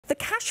The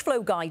cash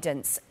flow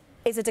guidance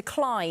is a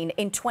decline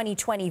in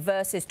 2020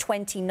 versus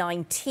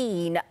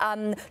 2019.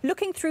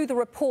 Looking through the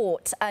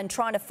report and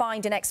trying to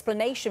find an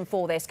explanation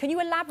for this, can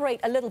you elaborate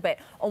a little bit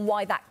on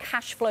why that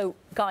cash flow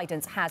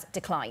guidance has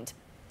declined?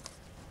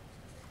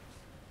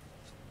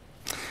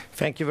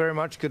 Thank you very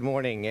much. Good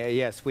morning.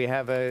 Yes, we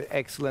have an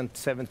excellent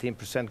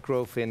 17%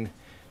 growth in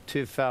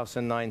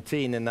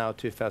 2019, and now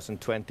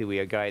 2020 we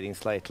are guiding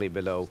slightly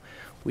below.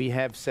 We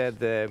have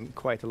said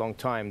quite a long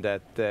time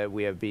that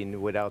we have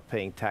been without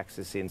paying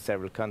taxes in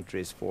several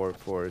countries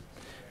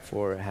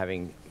for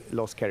having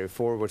loss carry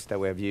forwards that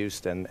we have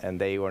used, and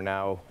they are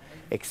now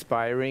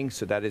expiring,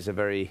 so that is a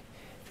very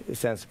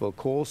sensible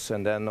course.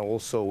 And then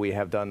also we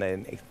have done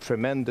a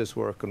tremendous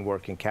work on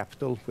working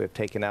capital. We have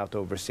taken out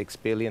over 6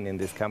 billion in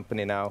this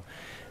company now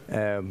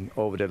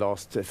over the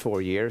last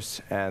 4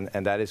 years, and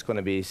that is going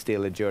to be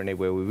still a journey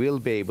where we will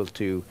be able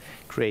to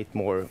create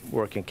more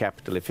working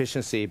capital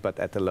efficiency, but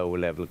at a lower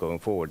level going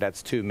forward.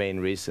 That's two main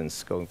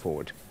reasons going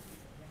forward.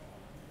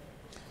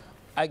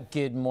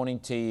 Good morning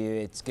to you.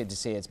 It's good to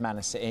see you. It's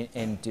Manis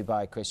in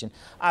Dubai, Christian.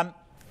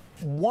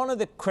 One of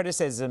the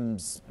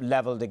criticisms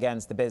levelled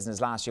against the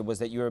business last year was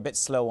that you were a bit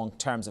slow on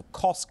terms of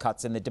cost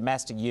cuts in the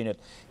domestic unit.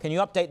 Can you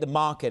update the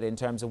market in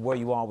terms of where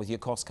you are with your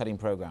cost-cutting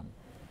programme?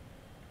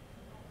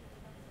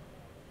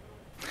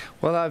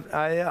 Well,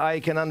 I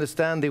can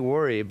understand the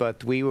worry,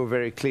 but we were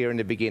very clear in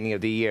the beginning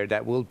of the year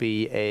that will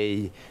be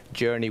a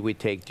journey we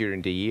take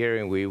during the year,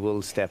 and we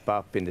will step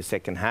up in the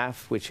second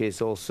half, which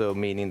is also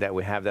meaning that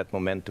we have that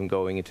momentum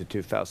going into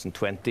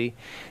 2020.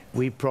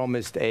 We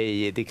promised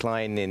a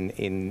decline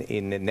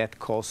in net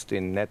cost,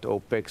 in net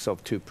OPEX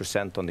of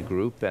 2% on the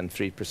group and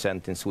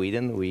 3% in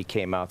Sweden. We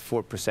came out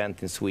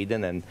 4% in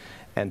Sweden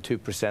and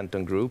 2%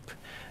 on group.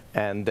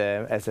 And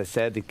as I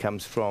said, it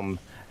comes from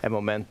a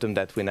momentum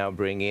that we now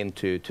bring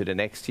into the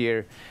next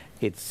year.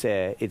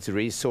 It's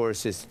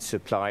resources,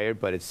 supplier,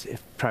 but it's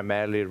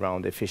primarily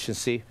around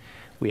efficiency.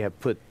 We have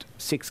put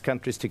 6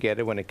 countries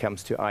together when it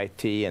comes to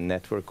IT and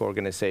network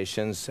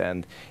organizations,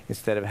 and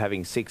instead of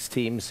having 6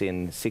 teams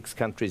in 6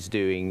 countries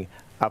doing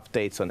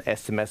updates on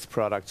SMS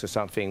products or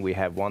something, we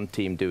have 1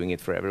 team doing it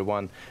for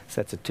everyone.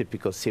 So that's a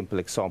typical simple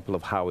example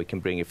of how we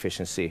can bring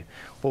efficiency.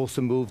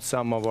 Also moved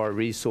some of our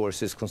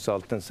resources,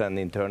 consultants and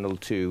internal,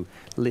 to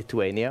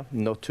Lithuania,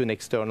 not to an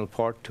external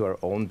part, to our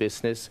own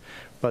business,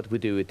 but we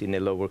do it in a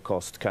lower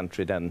cost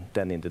country than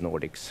in the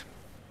Nordics.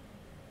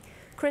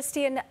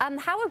 Christian,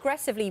 how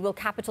aggressively will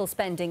capital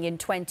spending in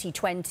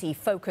 2020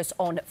 focus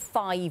on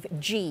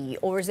 5G,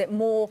 or is it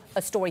more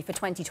a story for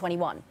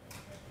 2021?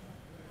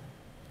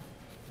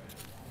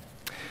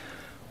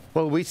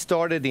 Well, we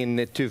started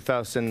in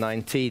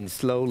 2019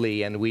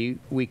 slowly, and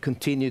we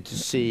continue to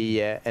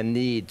see a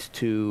need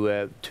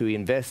to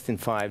invest in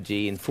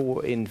 5G.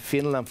 In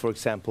Finland, for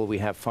example, we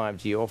have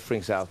 5G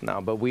offerings out now,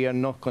 but we are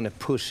not going to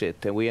push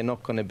it, and we are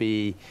not going to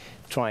be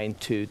trying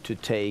to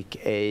take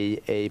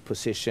a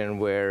position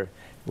where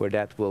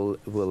that will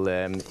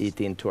eat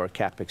into our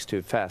capex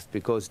too fast,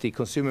 because the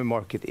consumer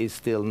market is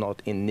still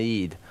not in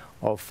need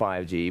of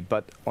 5G.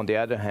 But on the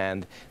other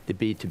hand, the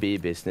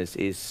B2B business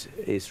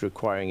is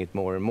requiring it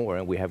more and more,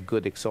 and we have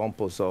good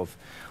examples of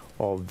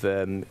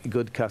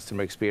good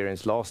customer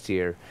experience last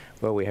year,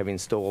 where we have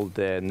installed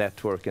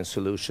network and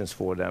solutions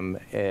for them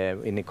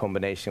in a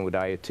combination with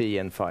IoT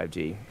and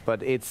 5G.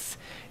 But it's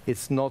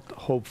not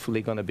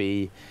hopefully going to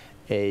be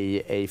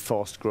a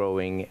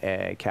fast-growing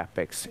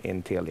capex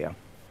in Telia.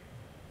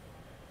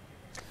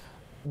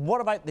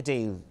 What about the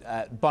deal,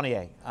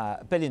 Bonnier?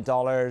 $1 billion,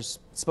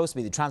 supposed to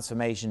be the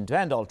transformation to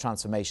end all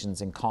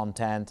transformations in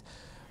content.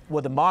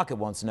 What the market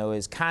wants to know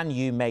is, can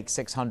you make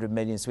 600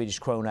 million Swedish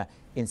krona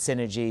in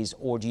synergies,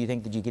 or do you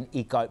think that you can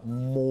eke out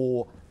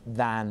more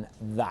than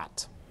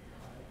that?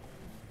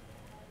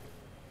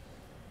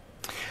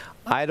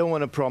 I don't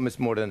want to promise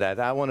more than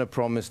that. I want to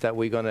promise that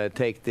we're going to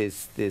take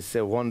this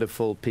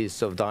wonderful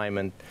piece of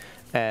diamond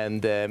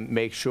and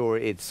make sure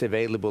it's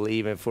available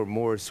even for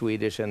more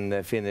Swedish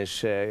and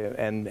Finnish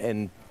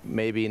and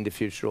maybe in the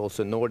future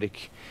also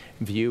Nordic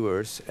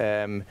viewers.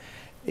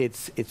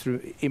 It's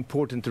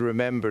important to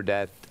remember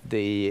that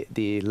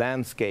the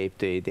landscape,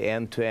 the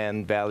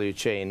end-to-end value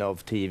chain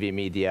of TV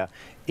media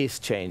is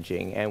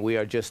changing, and we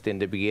are just in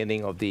the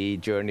beginning of the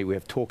journey we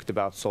have talked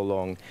about so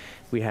long.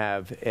 We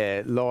have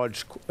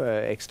large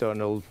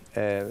external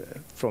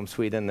from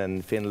Sweden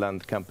and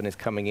Finland companies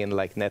coming in,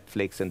 like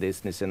Netflix and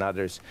Disney and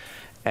others,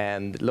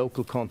 and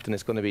local content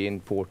is going to be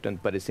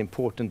important, but it's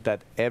important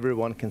that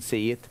everyone can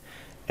see it.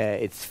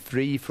 It's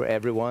free for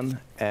everyone,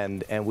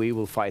 and we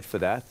will fight for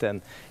that,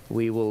 and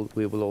we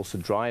will also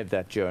drive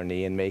that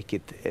journey and make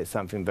it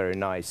something very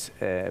nice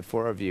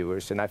for our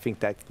viewers, and I think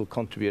that will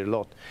contribute a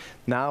lot.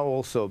 Now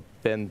also,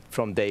 then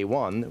from day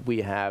one,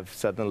 we have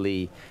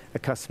suddenly a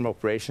customer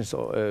operations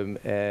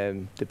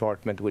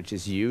department which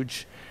is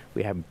huge.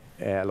 We have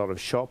a lot of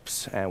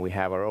shops, and we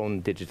have our own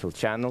digital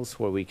channels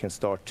where we can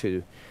start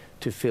to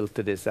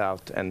filter this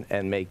out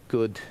and make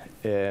good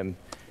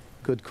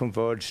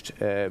converged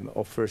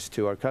offers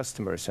to our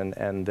customers,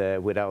 and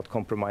without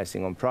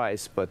compromising on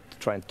price, but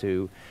trying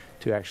to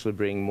to actually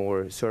bring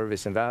more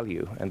service and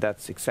value, and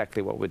that's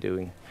exactly what we're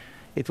doing.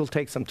 It will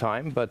take some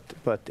time, but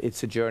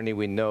it's a journey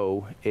we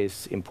know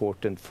is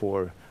important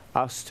for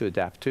us to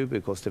adapt to,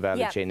 because the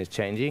value chain is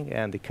changing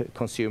and the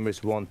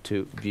consumers want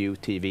to view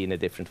TV in a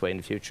different way in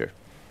the future.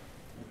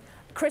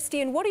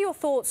 Christian, what are your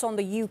thoughts on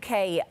the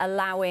UK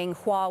allowing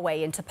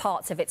Huawei into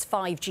parts of its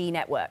 5G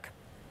network?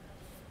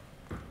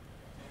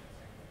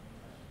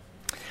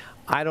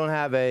 I don't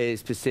have a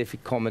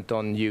specific comment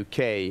on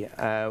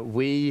UK.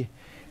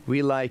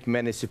 We like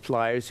many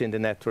suppliers in the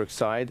network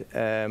side.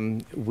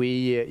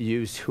 We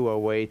use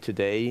Huawei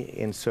today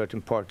in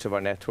certain parts of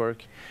our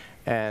network,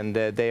 and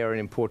they are an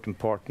important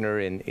partner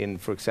in,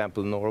 for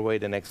example, Norway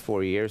the next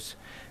 4 years.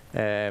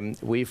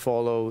 We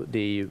follow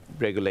the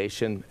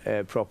regulation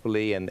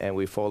properly, and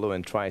we follow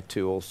and try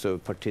to also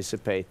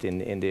participate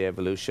in the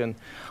evolution.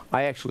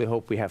 I actually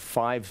hope we have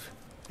 5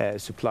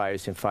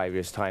 suppliers in 5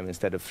 years' time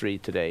instead of 3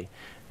 today,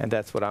 and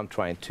that's what I'm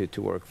trying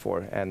to work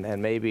for.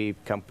 And maybe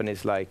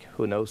companies like,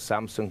 who knows,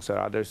 Samsung or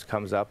others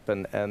comes up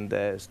and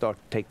start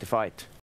to take the fight.